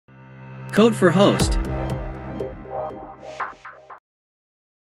Code for host.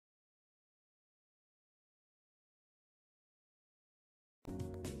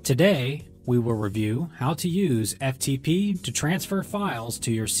 Today, we will review how to use FTP to transfer files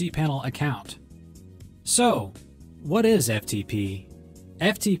to your cPanel account. So, what is FTP?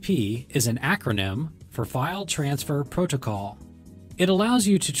 FTP is an acronym for File Transfer Protocol. It allows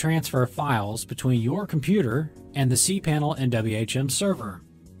you to transfer files between your computer and the cPanel NWHM server.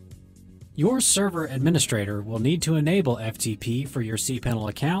 Your server administrator will need to enable FTP for your cPanel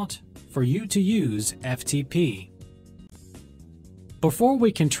account for you to use FTP. Before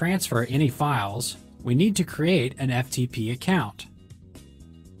we can transfer any files, we need to create an FTP account.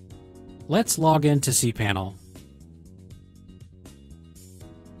 Let's log into cPanel.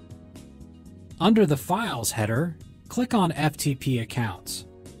 Under the Files header, click on FTP Accounts.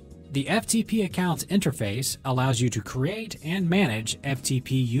 The FTP Accounts interface allows you to create and manage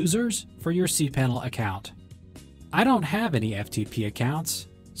FTP users for your cPanel account. I don't have any FTP accounts,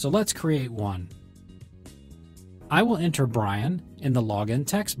 so let's create one. I will enter Brian in the Login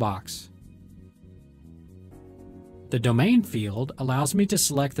text box. The Domain field allows me to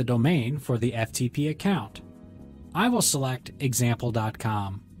select the domain for the FTP account. I will select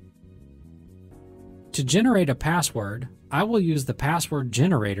example.com. To generate a password, I will use the password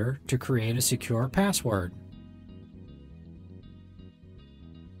generator to create a secure password.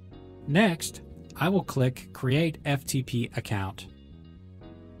 Next, I will click Create FTP Account.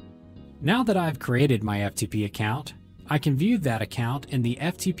 Now that I've created my FTP account, I can view that account in the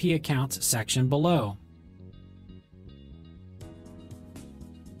FTP Accounts section below.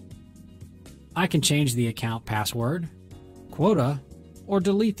 I can change the account password, quota, or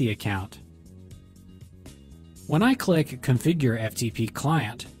delete the account. When I click Configure FTP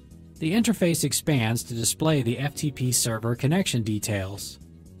Client, the interface expands to display the FTP server connection details.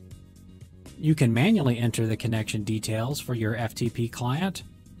 You can manually enter the connection details for your FTP client,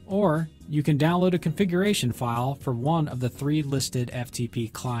 or you can download a configuration file for one of the 3 listed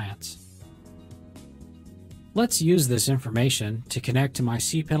FTP clients. Let's use this information to connect to my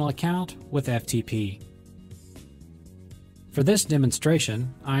cPanel account with FTP. For this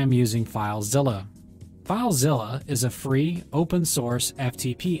demonstration, I am using FileZilla. FileZilla is a free, open-source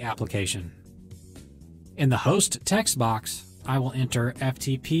FTP application. In the Host text box, I will enter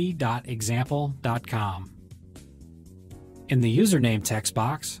ftp.example.com. In the username text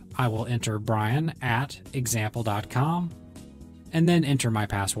box, I will enter brian@example.com and then enter my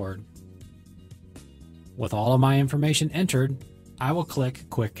password. With all of my information entered, I will click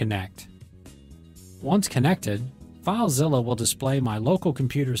Quick Connect. Once connected, FileZilla will display my local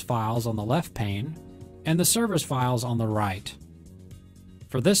computer's files on the left pane and the server's files on the right.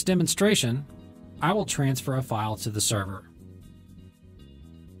 For this demonstration, I will transfer a file to the server.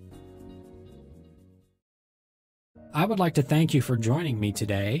 I would like to thank you for joining me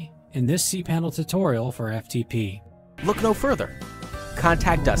today in this cPanel tutorial for FTP. Look no further.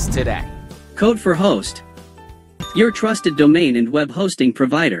 Contact us today. Code for host. Your trusted domain and web hosting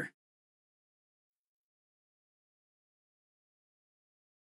provider.